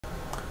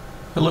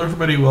Hello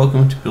everybody,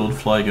 welcome to Build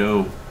Fly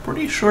Go.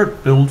 Pretty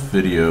short build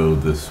video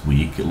this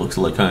week. It looks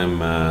like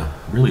I'm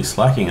really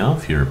slacking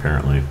off here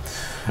apparently.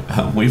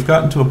 We've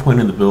gotten to a point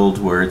in the build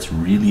where it's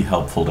really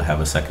helpful to have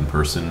a second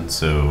person,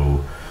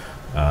 so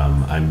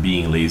I'm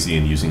being lazy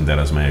and using that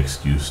as my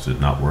excuse to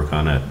not work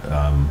on it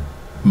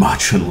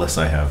much unless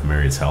I have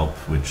Mary's help,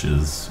 which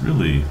is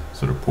really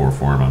sort of poor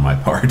form on my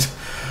part.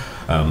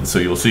 So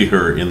you'll see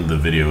her in the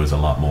videos a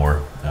lot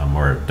more,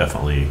 or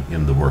definitely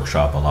in the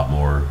workshop a lot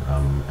more,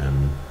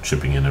 and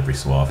chipping in every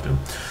so often.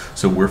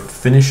 So we're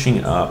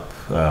finishing up.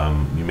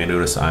 You may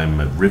notice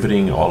I'm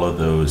riveting all of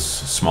those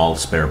small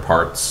spare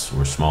parts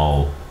or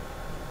small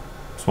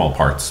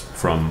parts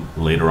from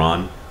later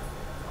on.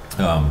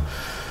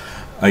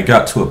 I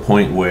got to a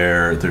point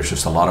where there's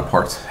just a lot of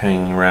parts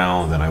hanging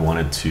around, and I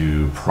wanted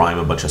to prime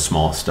a bunch of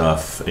small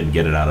stuff and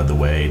get it out of the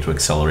way to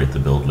accelerate the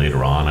build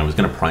later on. I was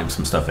going to prime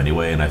some stuff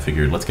anyway, and I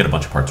figured let's get a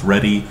bunch of parts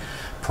ready,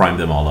 prime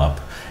them all up.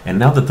 And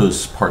now that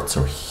those parts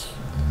are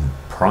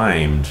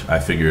primed, I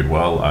figured,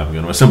 well, I'm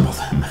going to assemble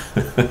them.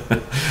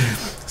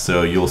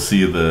 So you'll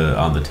see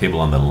on the table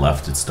on the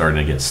left, it's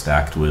starting to get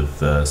stacked with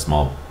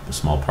small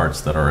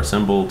parts that are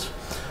assembled.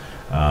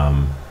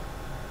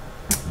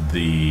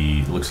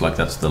 Looks like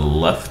that's the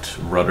left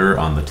rudder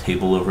on the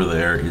table over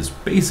there is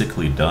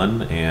basically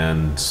done,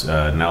 and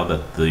now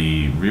that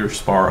the rear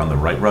spar on the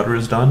right rudder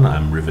is done,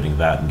 I'm riveting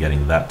that and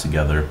getting that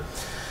together.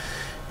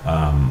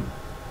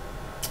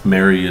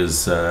 Mary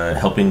is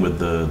helping with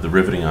the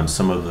riveting on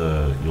some of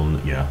the,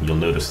 you'll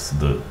notice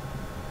the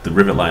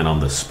rivet line on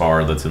the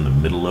spar that's in the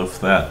middle of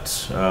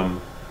that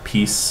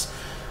piece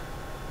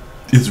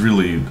is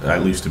really,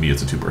 at least to me,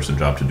 it's a two-person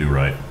job to do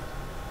right.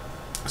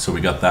 So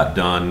we got that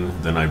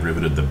done. Then I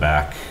riveted the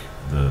back,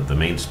 the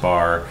main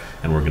spar,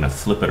 and we're going to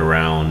flip it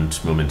around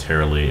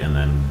momentarily and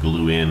then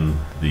glue in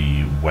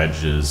the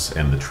wedges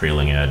and the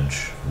trailing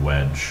edge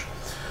wedge.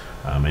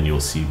 And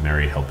you'll see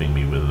Mary helping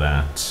me with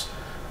that.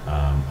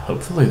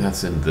 Hopefully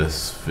that's in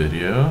this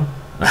video.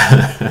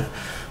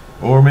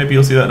 Or maybe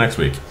you'll see that next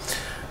week.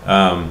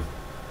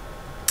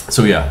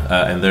 So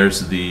yeah, and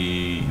there's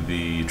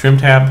the trim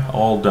tab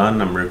all done.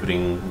 I'm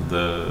riveting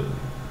the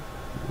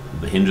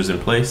hinges in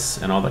place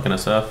and all that kind of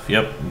stuff.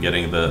 Yep,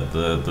 getting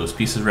those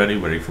pieces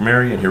ready for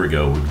Mary, and here we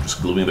go. We're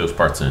just gluing those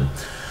parts in.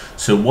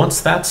 So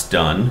once that's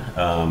done,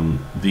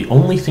 the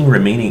only thing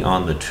remaining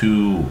on the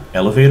two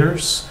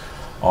elevators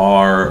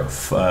are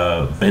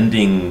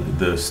bending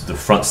the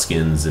front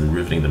skins and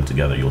riveting them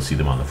together. You'll see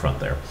them on the front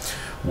there.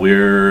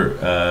 We're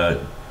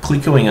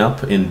clecoing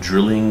up and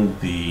drilling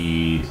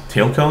the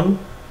tailcone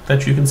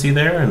that you can see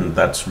there, and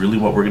that's really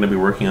what we're going to be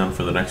working on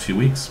for the next few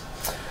weeks.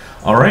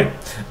 All right.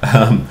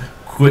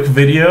 Quick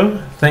video.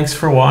 Thanks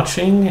for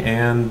watching,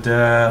 and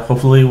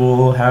hopefully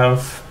we'll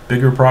have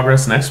bigger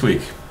progress next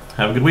week.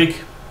 Have a good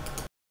week.